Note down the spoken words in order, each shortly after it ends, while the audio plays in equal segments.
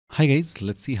Hi guys,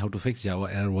 let's see how to fix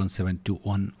Java error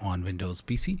 1721 on Windows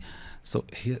PC. So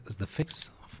here is the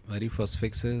fix. Very first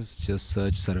fix is just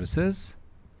search services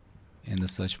in the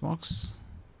search box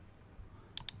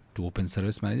to open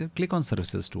Service Manager. Click on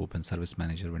services to open Service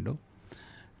Manager window.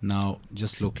 Now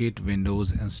just locate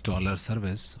Windows installer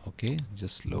service. Okay,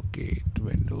 just locate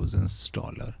Windows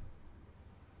installer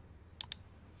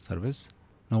service.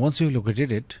 Now once you've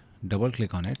located it, double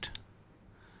click on it.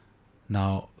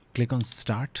 Now click on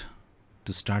start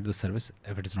to start the service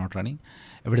if it is not running.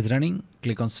 If it is running,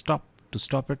 click on stop to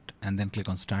stop it, and then click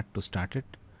on start to start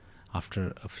it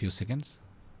after a few seconds.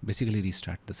 Basically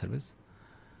restart the service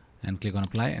and click on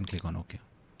apply and click on OK.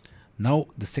 Now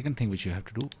the second thing which you have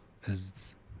to do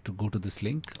is to go to this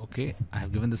link. Okay, I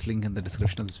have given this link in the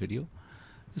description of this video.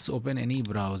 Just open any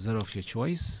browser of your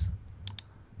choice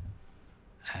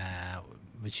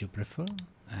which you prefer,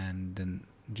 and then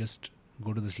just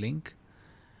go to this link,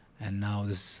 and now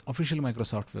this official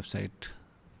Microsoft website,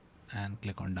 and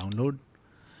click on download.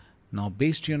 Now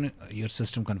based on your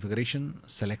system configuration,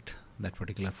 select that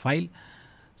particular file.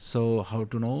 So how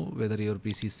to know whether your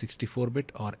PC is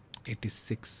 64-bit or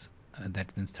 86,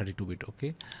 that means 32-bit.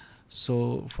 Okay,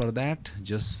 so for that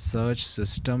just search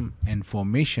system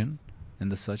information in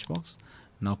the search box.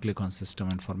 Now click on system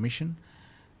information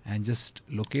and just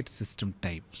locate system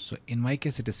type. So in my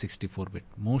case it is 64-bit.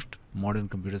 Most modern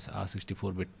computers are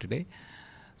 64-bit today.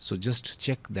 So just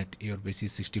check that your PC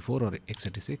is 64 or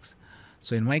x86.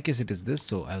 So in my case it is this,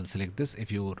 so I'll select this.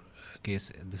 If your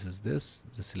case this is this,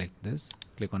 just select this,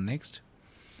 click on next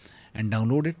and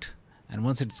download it. And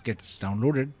once it gets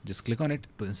downloaded, just click on it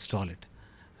to install it,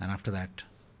 and after that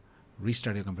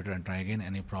restart your computer and try again,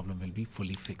 and your problem will be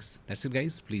fully fixed. That's it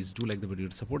guys. Please do like the video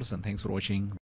to support us, and thanks for watching.